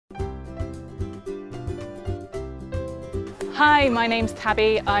Hi, my name's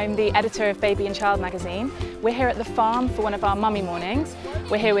Tabby. I'm the editor of Baby and Child magazine. We're here at the farm for one of our mummy mornings.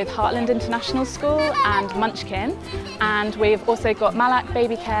 We're here with Hartland International School and Munchkin, and we've also got Malak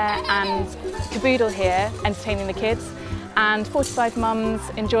Baby Care and Caboodle here entertaining the kids, and 45 mums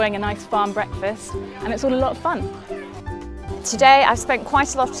enjoying a nice farm breakfast, and it's all a lot of fun. Today I've spent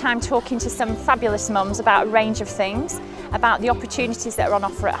quite a lot of time talking to some fabulous mums about a range of things, about the opportunities that are on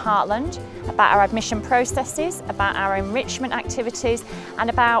offer at Hartland, about our admission processes, about our enrichment activities, and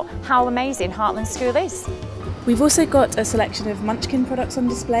about how amazing Hartland School is. We've also got a selection of Munchkin products on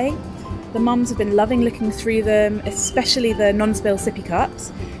display. The mums have been loving looking through them, especially the non-spill sippy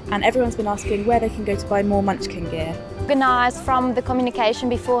cups, and everyone's been asking where they can go to buy more Munchkin gear. Organised from the communication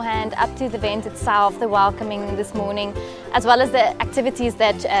beforehand up to the event itself, the welcoming this morning, as well as the activities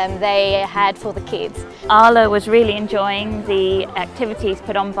that they had for the kids. Arlo was really enjoying the activities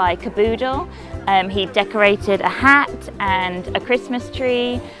put on by Caboodle. He decorated a hat and a Christmas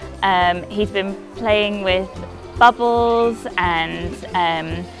tree. He's been playing with bubbles and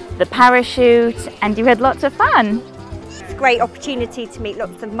the parachute, and you had lots of fun. It's a great opportunity to meet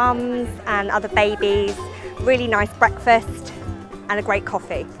lots of mums and other babies, really nice breakfast and a great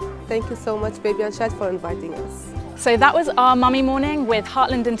coffee. Thank you so much, Baby and Child, for inviting us. So that was our mummy morning with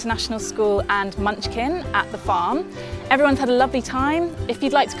Hartland International School and Munchkin at the farm. Everyone's had a lovely time. If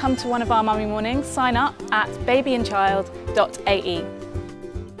you'd like to come to one of our mummy mornings, sign up at babyandchild.ae.